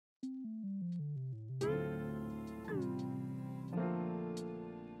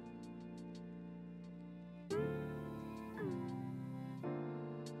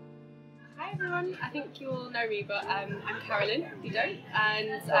everyone. I think you all know me, but I'm Carolyn, if you don't.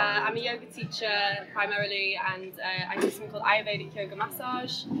 And I'm a yoga teacher primarily, and I do something called Ayurvedic yoga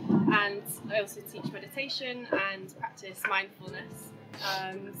massage. And I also teach meditation and practice mindfulness.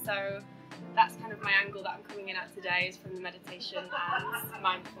 So that's kind of my angle that I'm coming in at today, is from the meditation and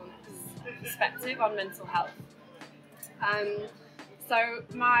mindfulness perspective on mental health. So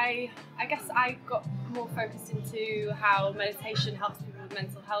I guess I got more focused into how meditation helps people with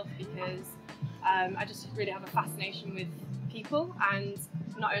mental health because I just really have a fascination with people, and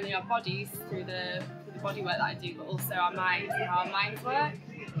not only our bodies through the body work that I do, but also our minds and how our minds work.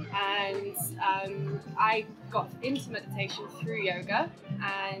 And I got into meditation through yoga,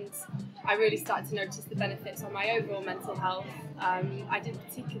 and I really started to notice the benefits on my overall mental health. I didn't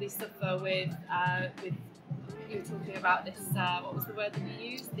particularly suffer with you were talking about this, what was the word that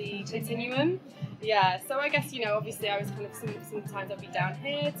you used? The continuum. Yeah, so I guess, obviously I was kind of, sometimes I'd be down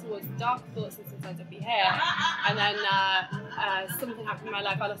here towards the dark thoughts, and sometimes I'd be here. And then something happened in my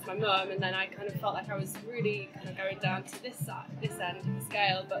life, I lost my mum, and then I kind of felt like I was really kind of going down to this end of the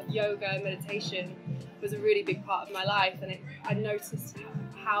scale. But yoga and meditation was a really big part of my life, and I noticed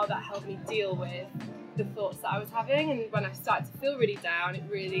how that helped me deal with the thoughts that I was having. And when I started to feel really down, it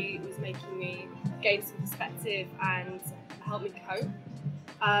really was making me gain some perspective and help me cope.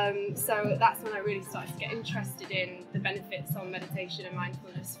 So that's when I really started to get interested in the benefits on meditation and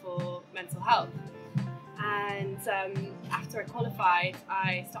mindfulness for mental health. And after I qualified,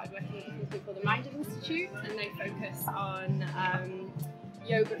 I started working with a company called the Minded Institute, and they focus on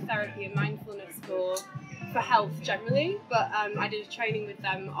yoga therapy and mindfulness for health generally, but I did a training with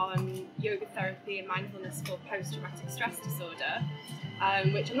them on yoga therapy and mindfulness for post-traumatic stress disorder,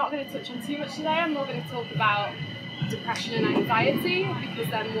 which I'm not going to touch on too much today. I'm more going to talk about depression and anxiety, because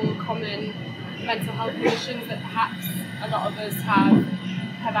they're more common mental health conditions that perhaps a lot of us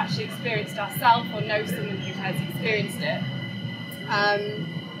have actually experienced ourselves or know someone who has experienced it.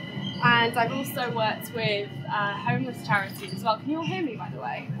 And I've also worked with homeless charities as well. Can you all hear me, by the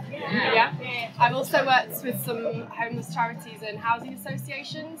way? Yeah. I've also worked with some homeless charities and housing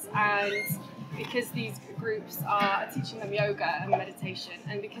associations, and because these groups are teaching them yoga and meditation,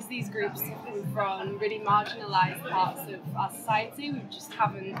 and because these groups come from really marginalised parts of our society, we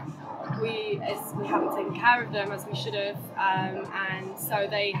haven't taken care of them as we should have, and so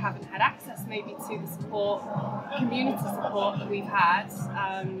they haven't had access maybe to the support, community support that we've had,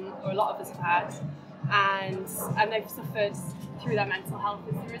 or a lot of us have had, and they've suffered through their mental health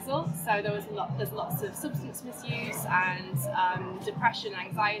as a result. So there's lots of substance misuse and depression,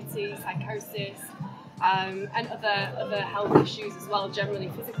 anxiety, psychosis, and other health issues as well, generally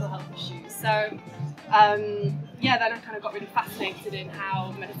physical health issues. So then I kind of got really fascinated in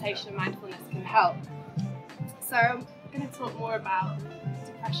how meditation and mindfulness can help. So I'm going to talk more about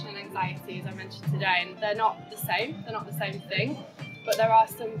depression and anxiety, as I mentioned today, and they're not the same thing, but there are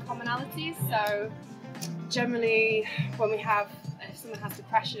some commonalities. So generally, if someone has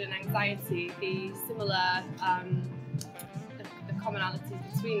depression and anxiety, the commonalities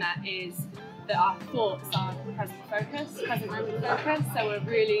between that is that our thoughts are present moment focus. So we're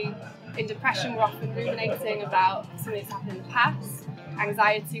really, in depression, we're often ruminating about something that's happened in the past.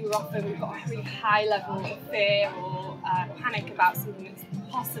 Anxiety, we've got a really high level of fear or panic about something that's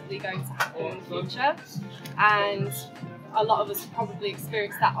possibly going to happen in the future. And a lot of us probably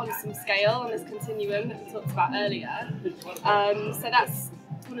experience that on some scale, on this continuum that we talked about earlier. So that's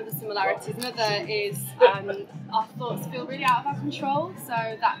one of the similarities. Another is our thoughts feel really out of our control, so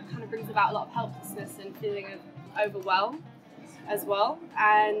that kind of brings about a lot of helplessness and feeling of overwhelm as well.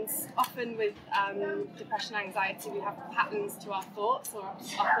 And often with depression and anxiety, we have patterns to our thoughts, or our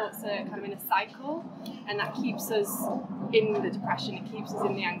thoughts are kind of in a cycle, and that keeps us in the depression, it keeps us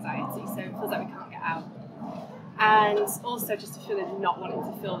in the anxiety, so it feels like we can't get out. And also just a feeling of not wanting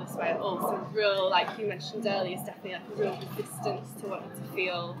to feel this way at all. So real, like you mentioned earlier, it's definitely like a real resistance to wanting to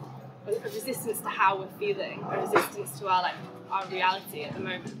feel, a resistance to how we're feeling, a resistance to our reality at the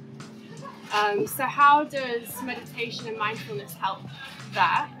moment. So how does meditation and mindfulness help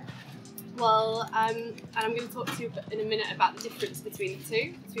that? Well, and I'm going to talk to you in a minute about the difference between the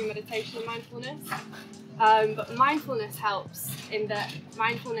two, between meditation and mindfulness. But mindfulness helps in that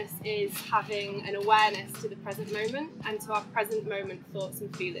mindfulness is having an awareness to the present moment and to our present moment thoughts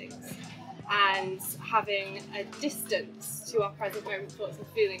and feelings, and having a distance to our present moment thoughts and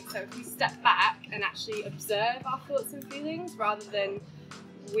feelings. So if we step back and actually observe our thoughts and feelings rather than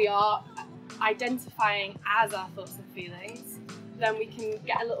we are identifying as our thoughts and feelings, then we can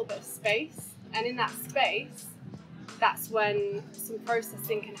get a little bit of space, and in that space, that's when some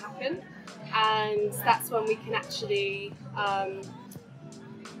processing can happen, and that's when we can actually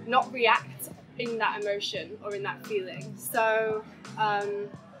not react in that emotion or in that feeling. So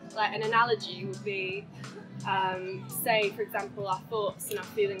like an analogy would be, say for example, our thoughts and our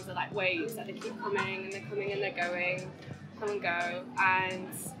feelings are like waves, that they keep coming and they're coming and they're going, come and go. And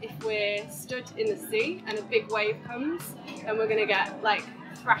if we're stood in the sea and a big wave comes, then we're going to get like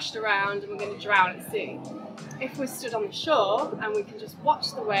thrashed around and we're going to drown at sea. If we're stood on the shore and we can just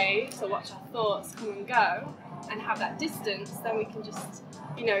watch the waves or watch our thoughts come and go and have that distance, then we can just,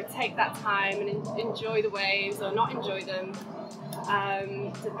 you know, take that time and enjoy the waves or not enjoy them,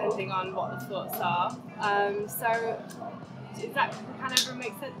 depending on what the thoughts are. So does that kind of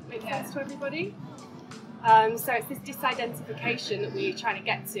make sense to everybody? So it's this disidentification that we're trying to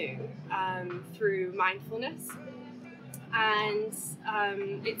get to through mindfulness, and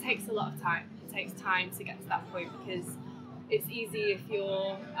it takes a lot of time. It takes time to get to that point, because it's easy if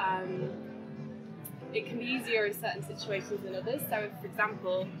you're it can be easier in certain situations than others. So if, for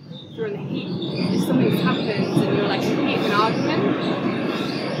example, if you're in the heat, if something's happened and you're like in the heat of an argument,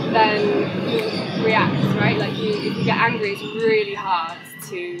 then you react, right? Like if you get angry, it's really hard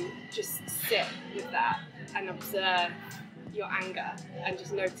to just sit with that and observe your anger and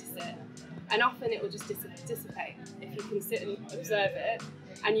just notice it. And often it will just dissipate if you can sit and observe it,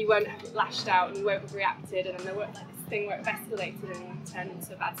 and you won't have lashed out and you won't have reacted, and then there won't like this thing where it escalated and turned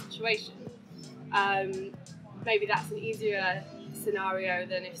into a bad situation. Maybe that's an easier scenario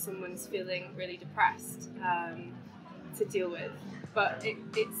than if someone's feeling really depressed to deal with, but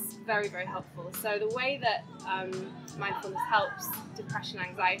it's very, very helpful. So the way that mindfulness helps depression and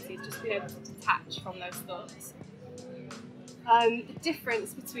anxiety is just being able to detach from those thoughts. The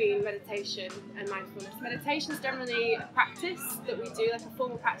difference between meditation and mindfulness. Meditation is generally a practice that we do, like a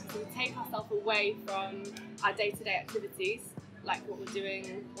formal practice, and we take ourselves away from our day-to-day activities, like what we're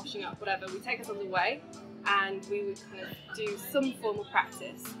doing, washing up, whatever. We take ourselves away and we would kind of do some formal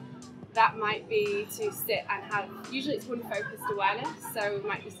practice. That might be to sit and have, usually it's one focused awareness, so it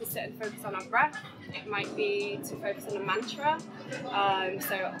might be to sit and focus on our breath. It might be to focus on a mantra,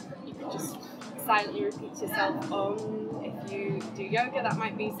 so you could just silently repeat to yourself Om. If you do yoga, that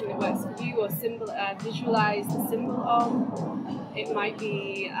might be something that works for you, or visualize the symbol Om. It might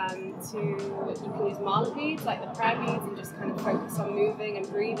be you can use mala beads, like the prayer beads, and just kind of focus on moving and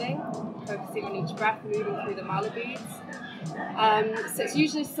breathing, focusing on each breath, moving through the mala beads. So it's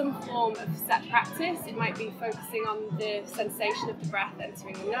usually some form of set practice. It might be focusing on the sensation of the breath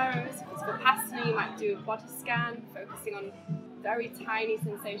entering the nose. If it's Vipassana, you might do a body scan, focusing on very tiny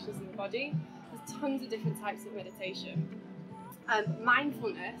sensations in the body. There's tons of different types of meditation.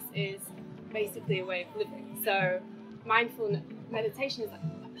 Mindfulness is basically a way of living. So meditation is like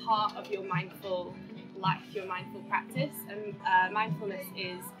a part of your mindful life, your mindful practice, and mindfulness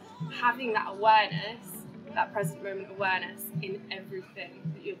is having that awareness, that present moment awareness in everything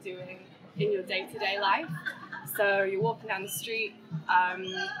that you're doing in your day-to-day life. So you're walking down the street,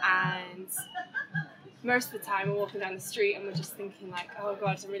 and most of the time we're walking down the street and we're just thinking like, oh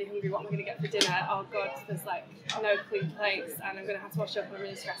God, I'm really hungry, what am I going to get for dinner? Oh God, there's like no clean plates and I'm going to have to wash up and I'm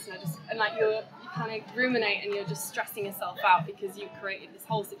really stressed, and like you kind of ruminate and you're just stressing yourself out because you've created this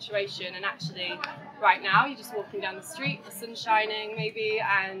whole situation, and actually right now you're just walking down the street, the sun's shining maybe,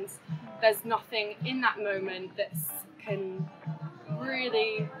 and there's nothing in that moment that can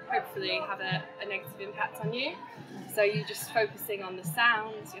really, hopefully, have a negative impact on you. So you're just focusing on the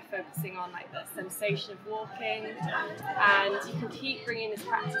sounds, you're focusing on like the sensation of walking, and you can keep bringing this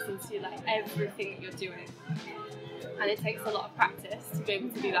practice into like everything that you're doing. And it takes a lot of practice to be able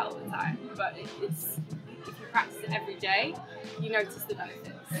to do that all the time, but if you practice it every day, you notice the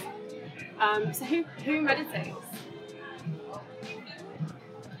benefits. So who meditates?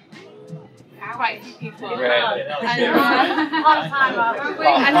 Quite a few people. And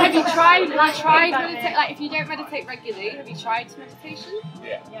have you tried meditate? Like, if you don't meditate regularly, have you tried meditation?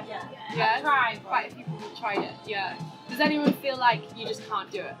 Yeah. Quite a few people have tried it. Yeah. Does anyone feel like you just can't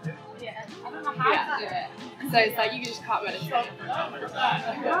do it? Yeah. I don't know how to do it. So it's like you just can't meditate.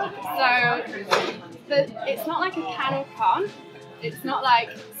 So it's not like a can or can't. It's not like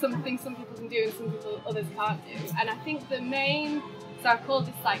something some people can do and some people others can't do. And I think the main, so I've called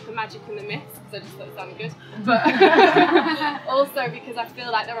this like the magic and the myths because I just thought it sounded good, but also because I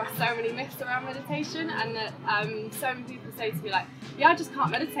feel like there are so many myths around meditation, and that so many people say to me like, yeah, I just can't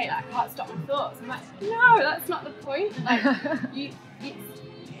meditate, like, I can't stop my thoughts. I'm like, no, that's not the point. Like,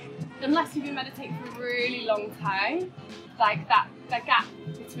 unless you've been meditating for a really long time, like that gap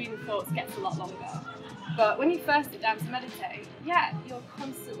between the thoughts gets a lot longer. But when you first sit down to meditate, yeah, your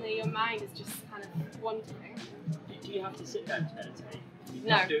mind is just kind of wandering. Do you have to sit down to meditate? You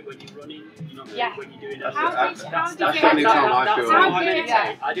No. not do it when you're running. You're not doing Yeah. it when you're doing That's it. the That's only time I that's feel how like- I meditate.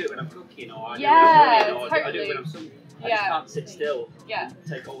 Yeah. I do it when I'm cooking, or I do it Yeah, when I'm running, or I do totally. it when I'm sun. I Yeah. just can't sit still. Yeah. And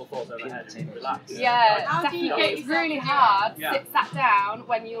take all the thoughts over my head and relax. Yeah, How do you definitely. get It's really yourself to do hard it? Yeah. sit sat down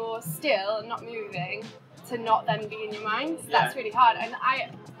when you're still and not moving to not then be in your mind. That's Yeah. really hard. And I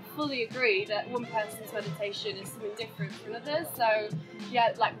fully agree that one person's meditation is something different from others. So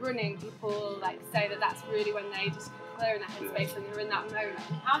yeah, like running, people like say that that's really when they just clear in their headspace and they're in that moment.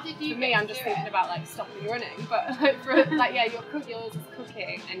 How did you For me, get I'm to just do thinking it? about like stopping running, but like, for like yeah, yours is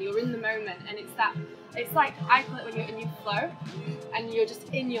cooking and you're in the moment, and it's like I call it when you're in your flow, and you're just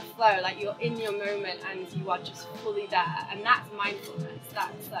in your flow, like you're in your moment and you are just fully there, and that's mindfulness.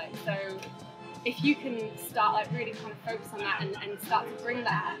 That's like, so if you can start like really kind of focus on that and start to bring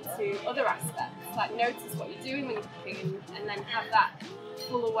that to other aspects, like notice what you're doing when you're cooking and then have that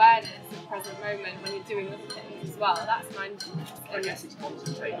full awareness of the present moment when you're doing other things as well. That's mindfulness. I guess it's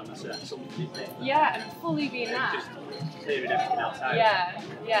concentrating on a certain something, isn't it? Yeah, and fully being that. Just clearing everything else out. Yeah,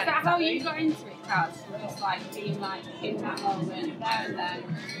 yeah. Is that how exactly. you got into it, Kaz? Just like being like in that moment, there and then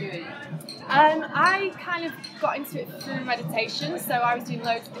doing it? I kind of got into it through meditation. So I was doing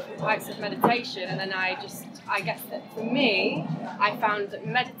loads of different types of meditation, and then I guess that for me, I found that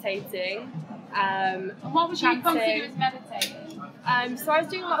meditating. And what would you chanting. consider as meditating? So I was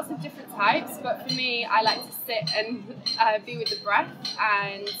doing lots of different types, but for me, I like to sit and be with the breath.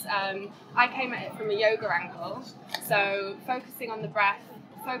 And I came at it from a yoga angle. So focusing on the breath,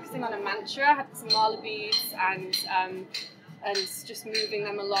 focusing on a mantra. I had some mala beads and just moving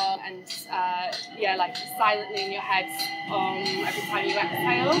them along, and like silently in your head every time you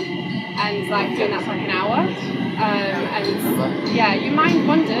exhale, and like doing that for like an hour. And yeah, your mind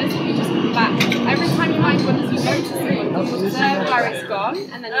wanders, but you just come back. Every time your mind wanders, you notice it, you observe where it's gone,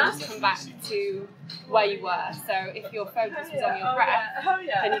 and then you just come back to where you were. So if your focus was on your breath,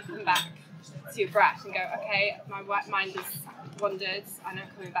 then you come back to your breath and go, okay, my mind has wandered, and I'm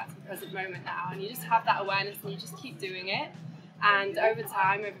coming back to the present moment now. And you just have that awareness, and you just keep doing it. And over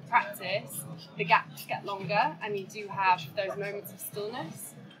time, over practice, the gaps get longer, and you do have those moments of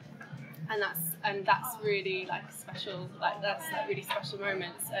stillness. And that's really like special. Like that's like really special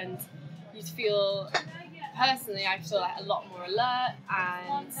moments, and you feel. Personally, I feel like a lot more alert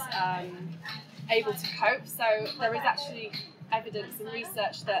and able to cope. So there is actually evidence and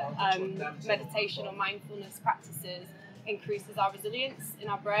research that meditation or mindfulness practices increases our resilience in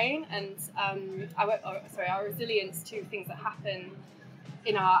our brain, and our resilience to things that happen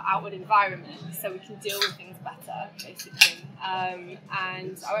in our outward environment, so we can deal with things better, basically. And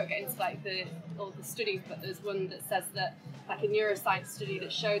I won't get into like all the studies, but there's one that says that, like a neuroscience study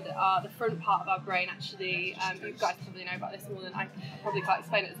that showed that the front part of our brain actually, you guys probably know about this more than I probably can't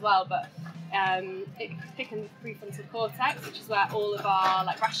explain it as well, but it thickens the prefrontal cortex, which is where all of our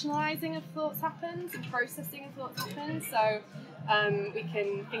like rationalising of thoughts happens and processing of thoughts happens. So we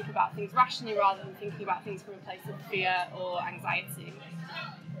can think about things rationally rather than thinking about things from a place of fear or anxiety.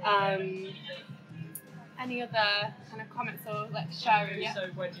 Any other kind of comments or like sharing? Yeah. So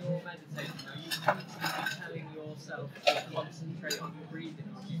when you're meditating, are you constantly telling yourself to concentrate on your breathing,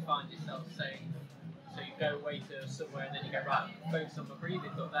 or do you find yourself saying, so you go away to somewhere and then you go, right, focus on my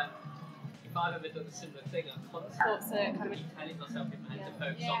breathing, but then if I've ever done a similar thing, I'm constantly telling myself in my head to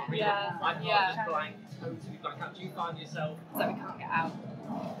focus on my breathing. I can't just blank, totally blank out. Do you find yourself So we can't get out.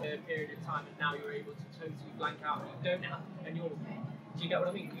 a period of time and now you're able to totally blank out and you don't have, and you're, do you get what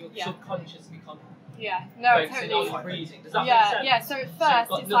I mean? You're subconsciously Yeah, no, focusing totally. on your breathing. Does that make sense? Yeah, so at you've first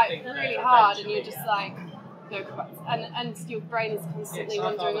got it's like nothing really there hard, and eventually. you're just like, no, and your brain is constantly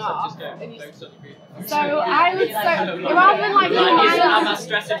wandering Just off. go And you, focus on your breathing. so I would say, rather than like, I'm not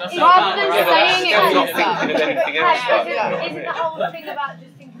stressing myself rather than out. saying it I'm not to thinking of anything else. Isn't the whole thing about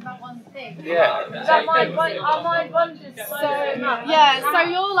just thinking about one thing? Yeah. Our mind wanders so much. Yeah, so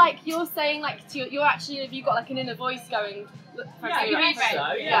you're saying like you're actually, have you got like an inner voice going?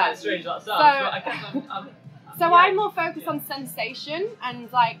 Yeah, it's strange that sounds, but I guess So I'm more focused on sensation and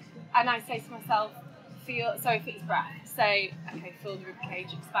I say to myself, feel. So if it's breath, say, okay, feel the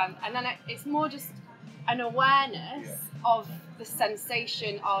ribcage expand, and then it's more just an awareness of the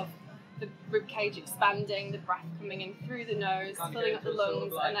sensation of the ribcage expanding, the breath coming in through the nose, filling up the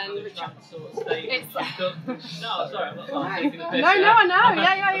lungs, and then it's like no, sorry, I'm not taking the piss. No, I know.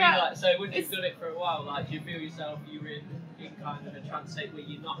 I Yeah. mean, like, so when you've done it for a while, like, do you feel yourself you're in kind of a trance state where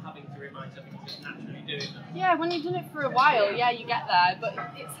you're not having to remind yourself, you're just naturally doing that? Yeah, when you've done it for a while, yeah, you get there, but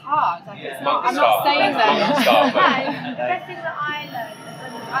it's hard. Like, it's Yeah. not. I'm not saying that. The best thing that I learned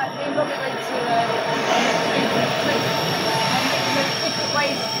when I've been went to different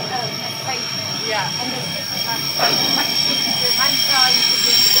ways of meditation. Yeah. And there's different practices. You can do mantra, you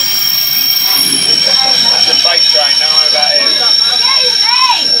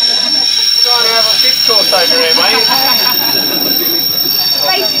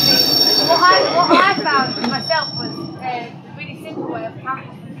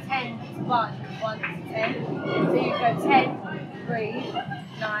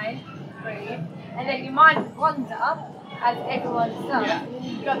 9, breathe, and then your mind would wander as everyone's done. And then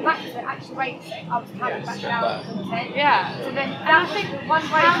you go back to it, actually wait a sec, I was coming back down to 10. Yeah. So then I think one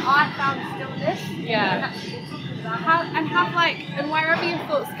way that I found stillness. Yeah. And wherever your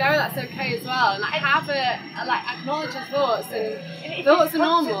thoughts go, that's okay as well. And like acknowledge your thoughts, and thoughts are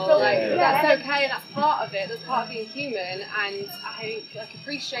normal. That's okay, and that's part of it. That's part of being human. And I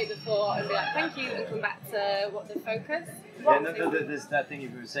appreciate the thought and be like, thank you, and come back to what the focus. Yeah, there's that thing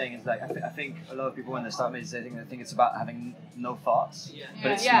you were saying is like I think a lot of people when they start meditating, they think it's about having no thoughts,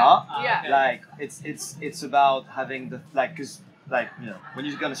 but it's not. Yeah. Like it's about having because when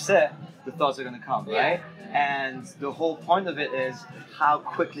you're gonna sit, the thoughts are gonna come, right? And the whole point of it is how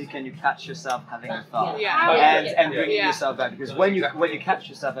quickly can you catch yourself having a thought, and bringing yourself back, because when you catch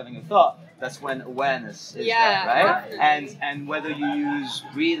yourself having a thought, that's when awareness is there, right? And whether you use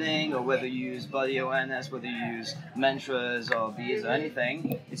breathing or whether you use body awareness, whether you use mantras or beads or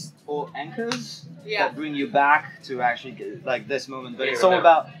anything, it's all anchors that bring you back to actually get, this moment. But it's all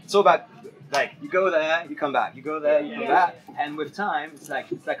about you go there, you come back, you go there, you come back, and with time, it's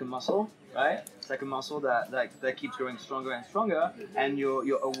like a muscle, right? It's like a muscle that keeps growing stronger and stronger, and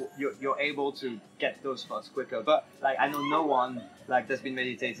you're able to get those thoughts quicker. But I know no one that's been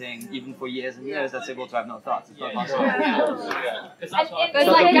meditating even for years and years that's able to have no thoughts. It's not possible. Because that's what It's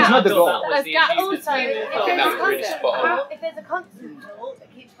not the goal. Also, if there's a constant thought that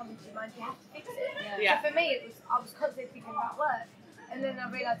keeps coming to your mind, you have to fix it. So for me, I was constantly thinking about work. And then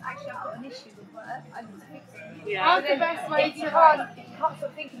I realised actually I've got an issue with work, I need to fix it. Yeah. So then if you can't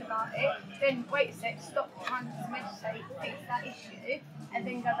stop thinking about it, then wait a sec, stop trying to meditate, fix that issue, and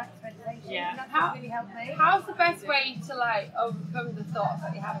then go back to meditation. Yeah. And that's what really helped me. How's the best way to overcome the thoughts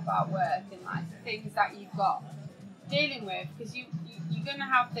that you have about work and the things that you've got dealing with? Because you're going to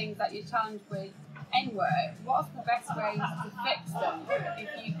have things that you're challenged with in work. What's the best way to fix them if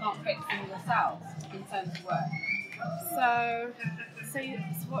you can't fix them yourself in terms of work? So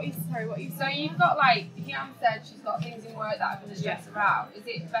what you So you've got Kian said she's got things in work that are going to stress her out. Is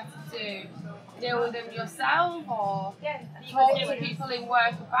it better to deal with them yourself or talk to people in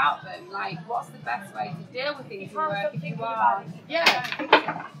work about them? What's the best way to deal with things in work if you are?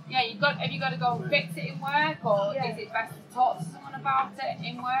 Have you got to go and fix it in work, or is it best to talk to someone about it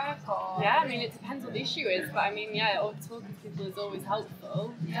in work? Or I mean it depends what the issue is, but I mean talking to people is always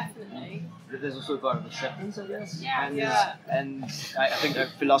helpful. Definitely. There's also a part of acceptance, I guess. And I think a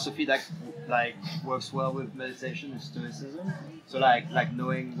philosophy that works well with meditation is stoicism. So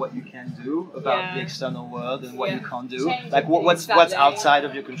knowing what you can do about the external world and what you can't do. What's outside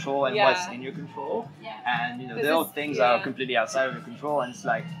of your control and what's in your control. And there are things that are completely outside of your control, and it's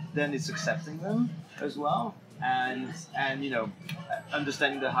then it's accepting them as well. And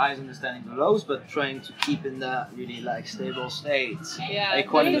understanding the highs, understanding the lows, but trying to keep in that really stable state.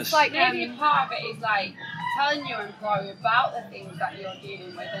 Equanimous. Maybe part of it is telling your employer about the things that you're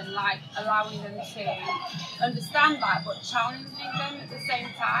dealing with and allowing them to understand that, but challenging them at the same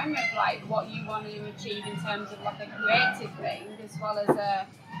time of what you want to achieve in terms of a creative thing, as well as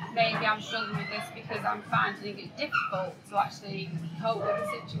maybe I'm struggling with this because I'm finding it difficult to actually cope with the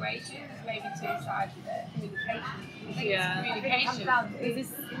situation. There's maybe two sides of it. Communication. I think it's communication. It comes down to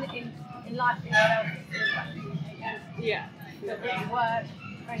in life itself. Work,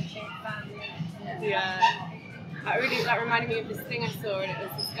 friendship, family. That reminded me of this thing I saw, and it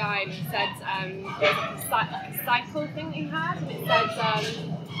was this guy, and he said it was a cycle thing that he had, and it said,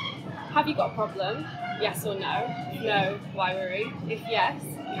 have you got a problem? Yes or no? If no, why worry? If yes,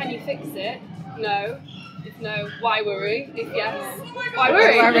 can you fix it? No. If no, why worry? If yes, why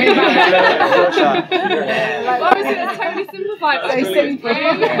worry? Why was it totally simplified? So simple.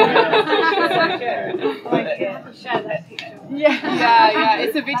 Share that picture. Yeah.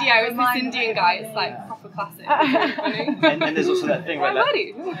 It's a video. It's this Indian guy. It's proper classic. And there's also that thing,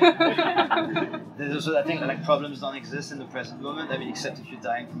 right? There's also that thing that problems don't exist in the present moment. I mean, except if you're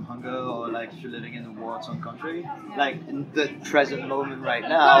dying from hunger or if you're living in a war-torn country. In the present moment right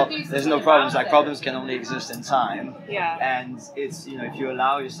now, there's no problems. Problems can only exist in time. And it's if you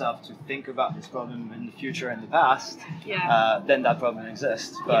allow yourself to think about this problem in the future and the past, then that problem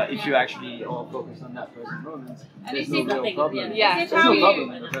exists. But if you actually all focus on that present moment, there's no real problem. There's no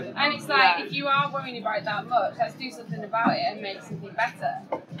problem in the present moment. And it's if you are worrying about it that much, let's do something about it and make something better.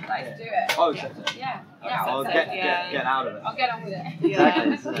 Let's do it. Oh, accept it. Or get out of it. I'll get on with it.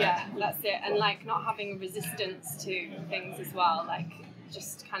 Exactly. That's it. And not having a resistance to things as well.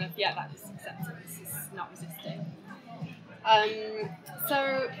 Just kind of that is acceptance. Is not resisting. So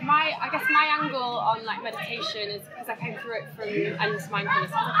my angle on meditation is because I came through it and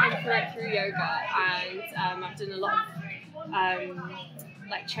mindfulness, because I came through it through yoga, and I've done a lot of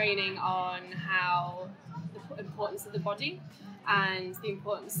like training on how the importance of the body and the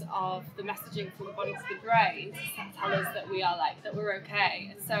importance of the messaging from the body to the brain to tell us that we are that we're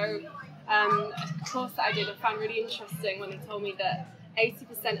okay. And so a course that I did I found really interesting when they told me that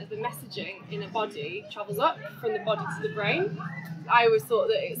 80% of the messaging in a body travels up from the body to the brain. I always thought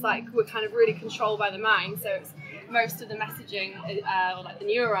that it's like we're kind of really controlled by the mind, so it's most of the messaging, or like the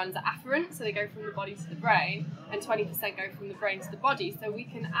neurons are afferent, so they go from the body to the brain, and 20% go from the brain to the body. So we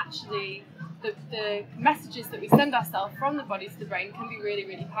can actually, the messages that we send ourselves from the body to the brain can be really,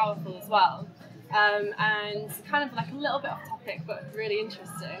 really powerful as well. And kind of like a little bit off topic, but really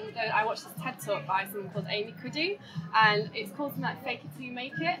interesting. I watched this TED talk by someone called Amy Cuddy, and it's called something like Fake It Till You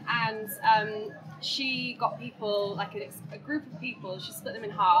Make It. And she got people, like a group of people, she split them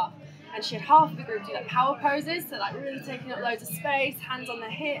in half, and she had half of the group do like power poses, so like really taking up loads of space, hands on their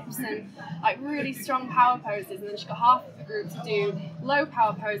hips, and like really strong power poses. And then she got half of the group to do low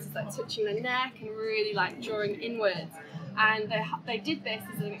power poses, like touching their neck and really like drawing inwards. And they did this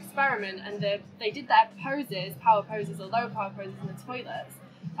as an experiment, and they did their poses, power poses or low power poses, in the toilets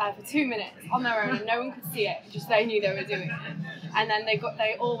for 2 minutes on their own, and no one could see it, just they knew they were doing it. And then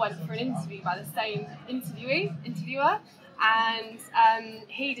they all went for an interview by the same interviewer, and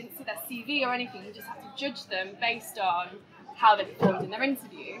he didn't see their CV or anything, he just had to judge them based on how they performed in their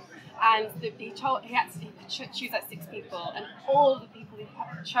interview. And he could choose like 6 people, and all of the people he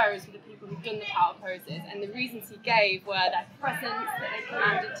chose were the people who'd done the power poses, and the reasons he gave were their presence, that they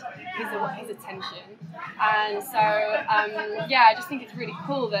commanded his attention. And so I just think it's really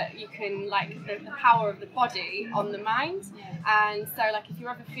cool that you can like the power of the body on the mind. And so like if you're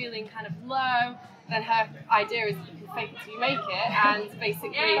ever feeling kind of low, then her idea is that you can fake it till you make it, and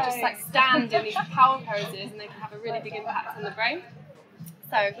basically just like stand in these power poses, and they can have a really big impact on the brain.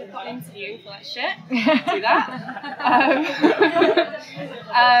 So if you've got an interview for like shit, do that.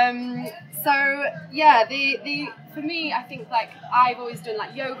 For me, I think like I've always done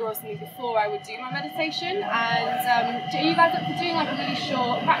like yoga or something before I would do my meditation. And are you guys up for doing like a really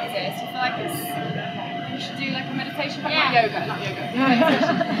short practice? You feel like we should do like a meditation, but not yoga.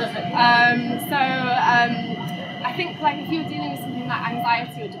 I think like if you're dealing with something like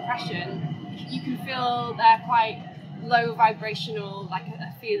anxiety or depression, you can feel they're quite low vibrational, like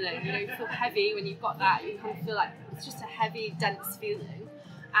a feeling, you feel heavy when you've got that, you kind of feel like it's just a heavy, dense feeling.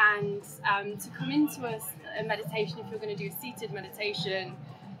 And to come into a meditation, if you're going to do a seated meditation,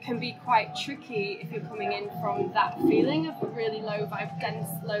 can be quite tricky if you're coming in from that feeling of a really dense,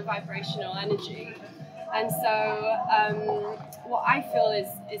 low vibrational energy. And so what I feel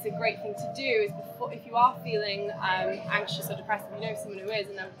is a great thing to do is if you are feeling anxious or depressed, and you know someone who is,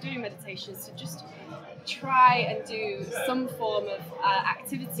 and they're doing meditations, to just try and do some form of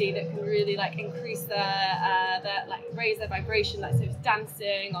activity that can really like increase their like raise their vibration, like so it's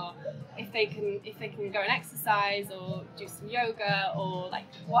dancing, or if they can go and exercise or do some yoga, or like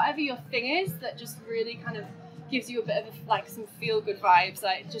whatever your thing is that just really kind of gives you a bit of like some feel good vibes,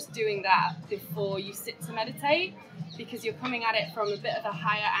 like just doing that before you sit to meditate, because you're coming at it from a bit of a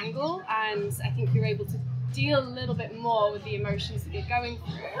higher angle, and I think you're able to deal a little bit more with the emotions that you're going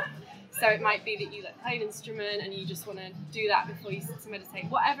through. So it might be that you like play an instrument and you just want to do that before you sit to meditate.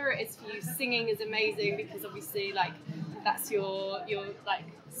 Whatever it is for you, singing is amazing, because obviously like that's your like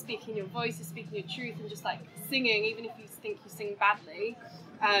speaking your voice, you're speaking your truth, and just like singing, even if you think you sing badly,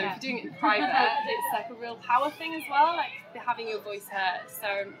 if you're doing it in private, it's like a real power thing as well, like having your voice heard.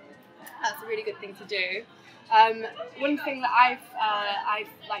 So that's a really good thing to do. One thing that I've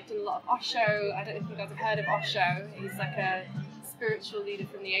like done a lot of Osho. I don't know if you guys have heard of Osho. He's like a spiritual leader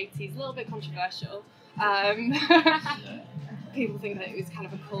from the 80s, a little bit controversial. People think that it was kind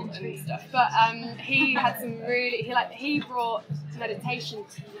of a cult and stuff, but he had some really, he brought meditation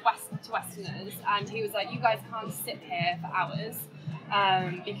to Westerners, and he was like, you guys can't sit here for hours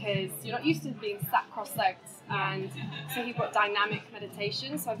because you're not used to being sat cross-legged. And so he brought dynamic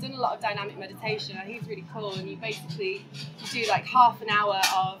meditation. So I've done a lot of dynamic meditation. I think it's really cool. And you basically do like half an hour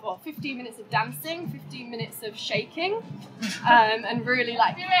of, or 15 minutes of dancing, 15 minutes of shaking, and really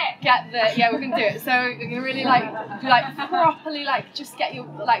like get the, we're gonna do it. So we're gonna really like properly like just get your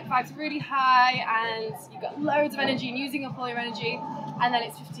like vibes really high, and you've got loads of energy and using up all your energy. And then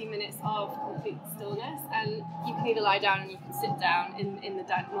it's 15 minutes of complete stillness, and you can either lie down and you can sit down in the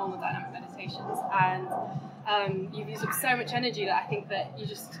normal dynamic meditations. And you've used up so much energy that I think that you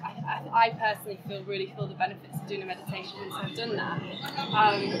just, I personally really feel the benefits of doing a meditation, so I've done that.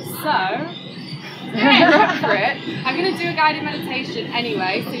 You're up for it. I'm going to do a guided meditation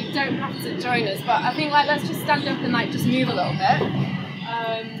anyway, so you don't have to join us, but I think like let's just stand up and like just move a little bit.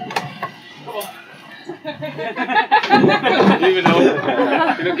 Even though you're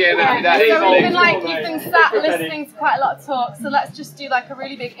not getting that So easily. you've been sat listening to quite a lot of talk, so let's just do like a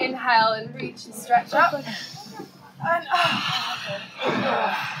really big inhale and reach and stretch up. And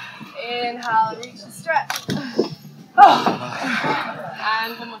inhale and reach and stretch.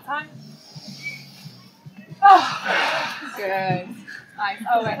 And one more time. Good. Nice.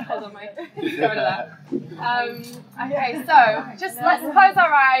 Oh wait, hold on, mate. Go into that. Okay, so just let's close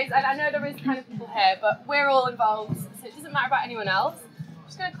our eyes, and I know there is kind of people here, but we're all involved, so it doesn't matter about anyone else. We're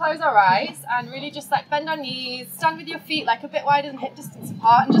just going to close our eyes and really just like bend our knees, stand with your feet like a bit wider than hip distance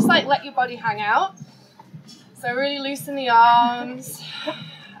apart, and just like let your body hang out. So really loosen the arms,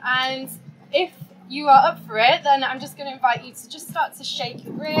 and if you are up for it, then I'm just going to invite you to just start to shake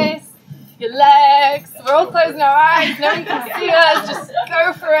your wrists, your legs. We're all closing our eyes, no one can see us, just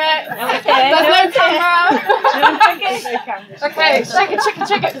go for it. There's no camera. Okay, shake it, shake it,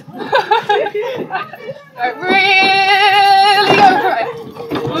 shake it. Right, really go for it.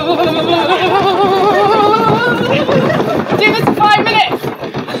 Do this for 5 minutes.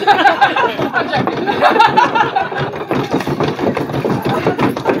 I'm joking.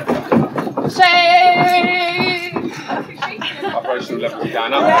 Shake. Operational levels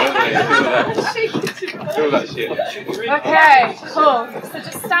down up, feel that shit. Okay, cool. So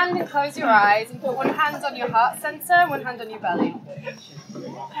just stand and close your eyes and put one hand on your heart center, one hand on your belly.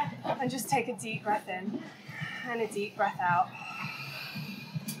 And just take a deep breath in and a deep breath out.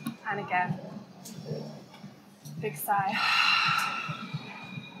 And again. Big sigh.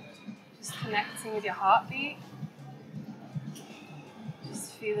 Just connecting with your heartbeat.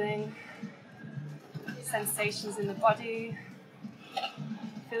 Just feeling sensations in the body.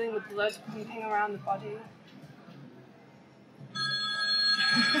 Feeling the blood pumping around the body.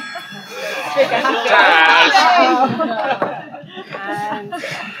 And okay,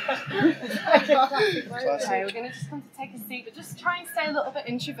 we're going to just come to take a seat, but just try and stay a little bit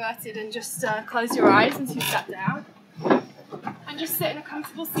introverted and just close your eyes until you sat down. And just sit in a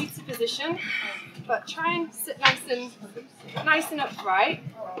comfortable seated position, but try and sit nice and upright.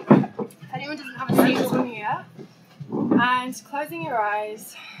 If anyone doesn't have a seat, it's one here. And closing your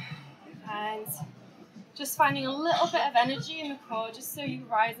eyes and just finding a little bit of energy in the core, just so you're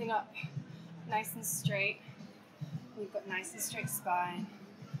rising up nice and straight. You've got nice and straight spine.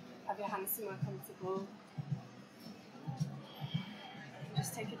 Have your hands somewhere comfortable.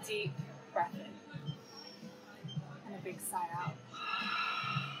 Just take a deep breath in and a big sigh out.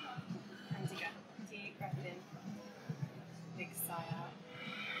 And again, deep breath in, big sigh out.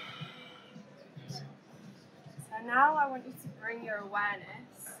 So now I want you to bring your awareness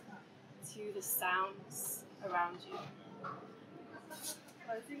to the sounds around you.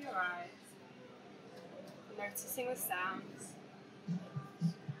 Closing your eyes, noticing the sounds,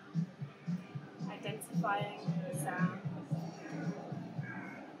 identifying the sounds.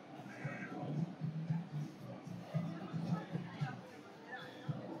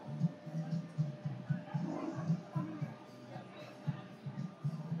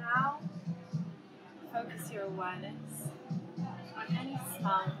 Now, focus your awareness on any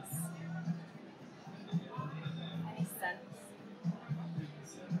smells, any scents.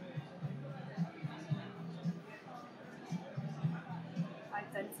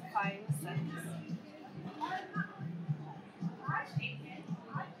 Identifying scents.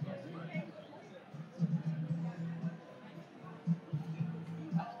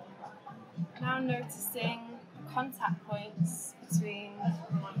 Now noticing contact points between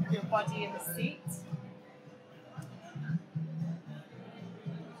your body and the seat,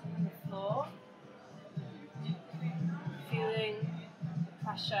 and the floor, feeling the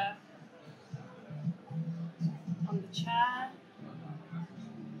pressure on the chair,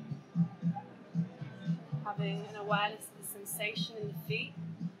 having an awareness of the sensation in the feet,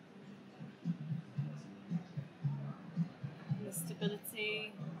 and the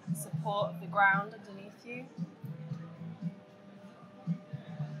stability, support of the ground underneath you.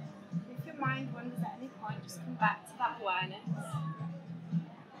 If your mind wanders at any point, just come back to that awareness.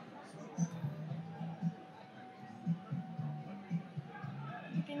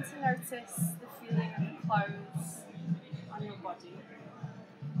 Begin to notice the feeling of the clothes on your body.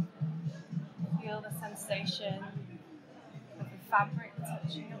 Feel the sensation of the fabric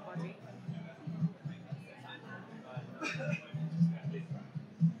touching your body.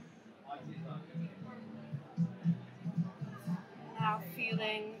 Now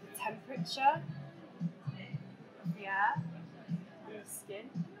feeling the temperature of the air on your skin.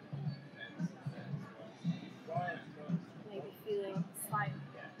 Maybe feeling a slight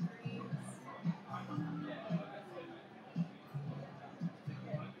breeze.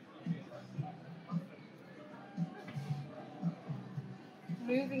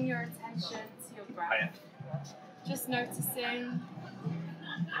 moving your attention to your breath. Just noticing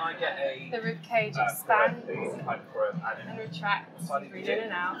Can I get a the rib cage expand and and retract, breathe in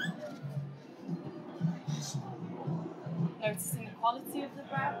and out. Noticing the quality of the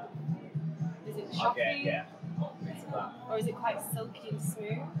breath. Is it choppy? Or is it quite silky and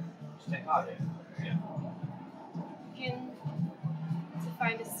smooth? Begin to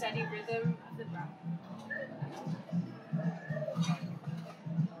find a steady rhythm of the breath.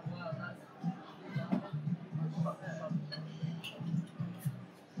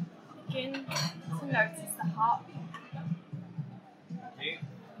 Begin to notice the heartbeat.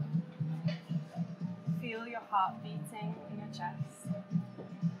 Feel your heart beating in your chest.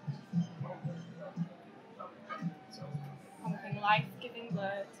 Pumping life-giving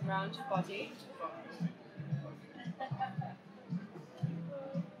blood around your body.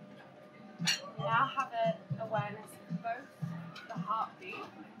 Now have an awareness of both the heartbeat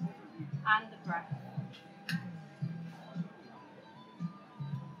and the breath.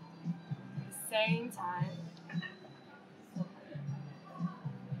 At the same time,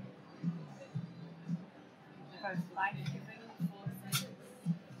 both life-giving forces.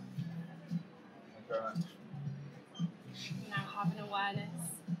 Now have an awareness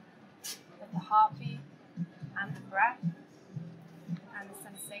of the heartbeat and the breath and the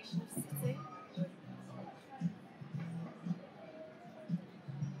sensation of sitting.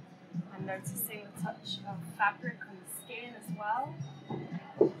 And noticing the touch of fabric on the skin as well.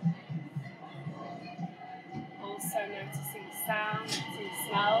 Also noticing the sounds and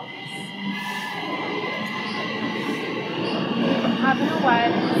smells. Have an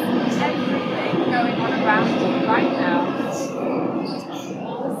awareness of everything going on around you right now.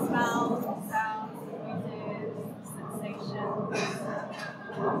 All the smells, sounds, noises, sensations,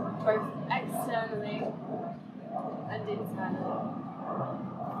 both externally and internally.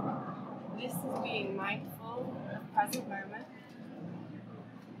 This is being mindful of present moment.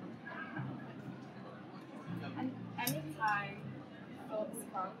 And anytime thoughts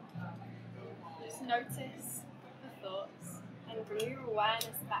come, just notice the thoughts and bring your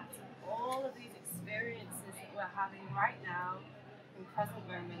awareness back to all of these experiences that we're having right now in present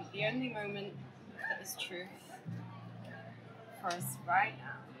moment, the only moment that is truth for us right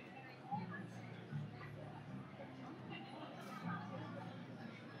now.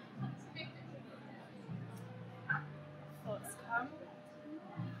 Thoughts come.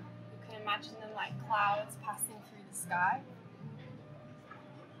 You can imagine them like clouds passing through the sky.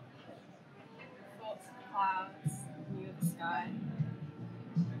 Thoughts of clouds near the sky.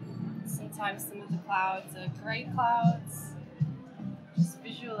 Sometimes some of the clouds are grey clouds. Just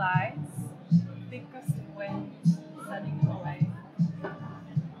visualize a big gust of wind sending them away.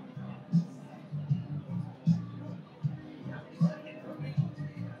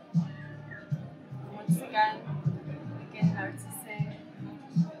 Once again, begin noticing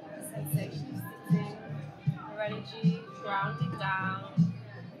the sensation of sitting, your energy grounding down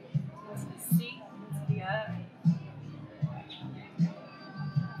into the seat, into the earth.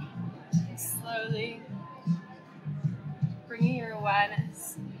 And slowly bringing your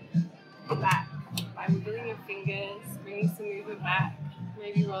awareness back by wiggling your fingers, bringing some movement back,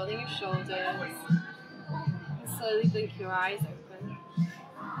 maybe rolling your shoulders, and slowly blink your eyes open.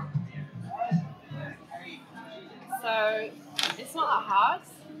 So it's not that hard,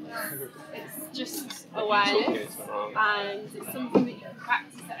 it's just awareness, and it's something that you can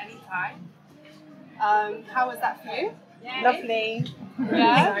practice at any time. How was that for you? Lovely.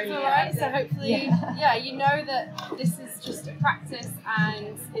 Yeah, it's alright. So hopefully, yeah, you know that this is just a practice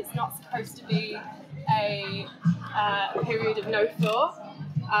and it's not supposed to be a period of no thought.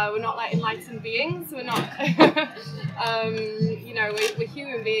 We're not like enlightened beings. We're not, you know, we're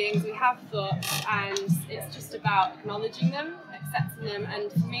human beings. We have thoughts, and it's just about acknowledging them, accepting them.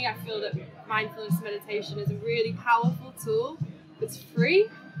 And for me, I feel that mindfulness meditation is a really powerful tool. It's free.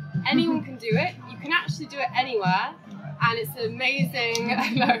 Anyone can do it. You can actually do it anywhere. And it's amazing,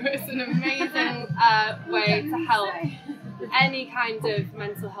 it's an amazing way to help any kind of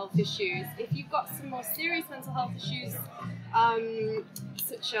mental health issues. If you've got some more serious mental health issues,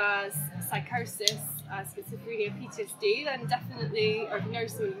 such as psychosis, schizophrenia, PTSD, then definitely, or if you know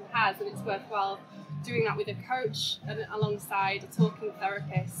someone who has, then it's worthwhile doing that with a coach and alongside a talking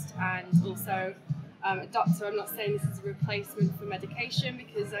therapist and also a doctor. I'm not saying this is a replacement for medication,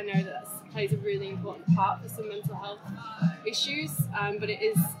 because I know that plays a really important part for some mental health issues, but it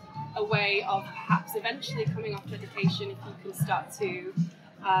is a way of perhaps eventually coming off medication if you can start to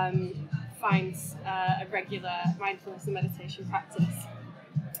find a regular mindfulness and meditation practice.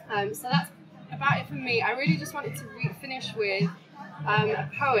 So that's about it for me. I really just wanted to finish with a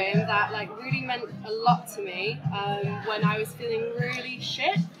poem that like really meant a lot to me when I was feeling really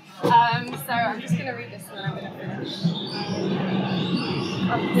shit. So I'm just going to read this and then I'm going to finish.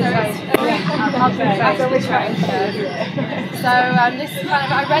 This is kind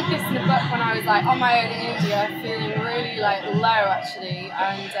of, I read this in a book when I was like on my own in India, feeling really like low actually,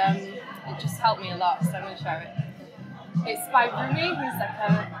 and it just helped me a lot, so I'm going to share it. It's by Rumi, who's like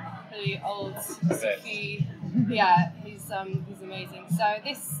a really old Sufi. Yeah, he's amazing. So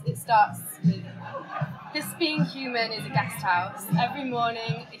it starts with, this being human is a guest house. Every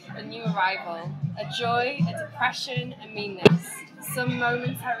morning a new arrival, a joy, a depression, a meanness, some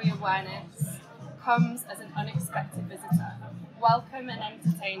momentary awareness comes as an unexpected visitor. Welcome and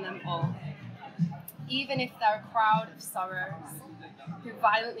entertain them all. Even if they're a crowd of sorrows who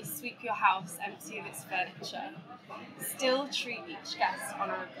violently sweep your house empty of its furniture, still treat each guest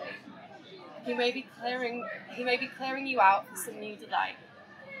honourably. He may be clearing you out for some new delight.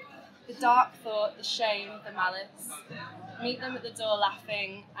 The dark thought, the shame, the malice. Meet them at the door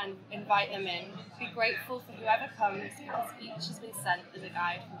laughing and invite them in. Be grateful for whoever comes because each has been sent as a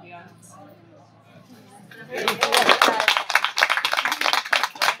guide from beyond.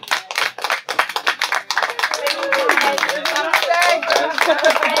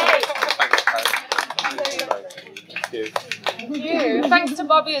 Thank you. Thanks to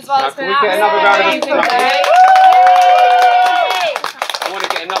Bobby as well. It's been amazing day. I want to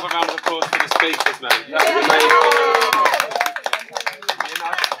get another round of applause for the speakers, man. That was amazing.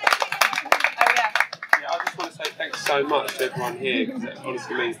 I just want to say thanks so much to everyone here, because it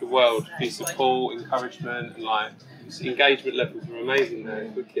honestly means the world. Your support, encouragement, and like engagement levels were amazing there.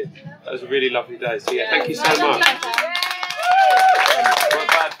 Wicked. That was a really lovely day. So yeah, thank you so much. Not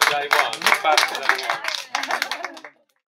bad for day one. Not bad for day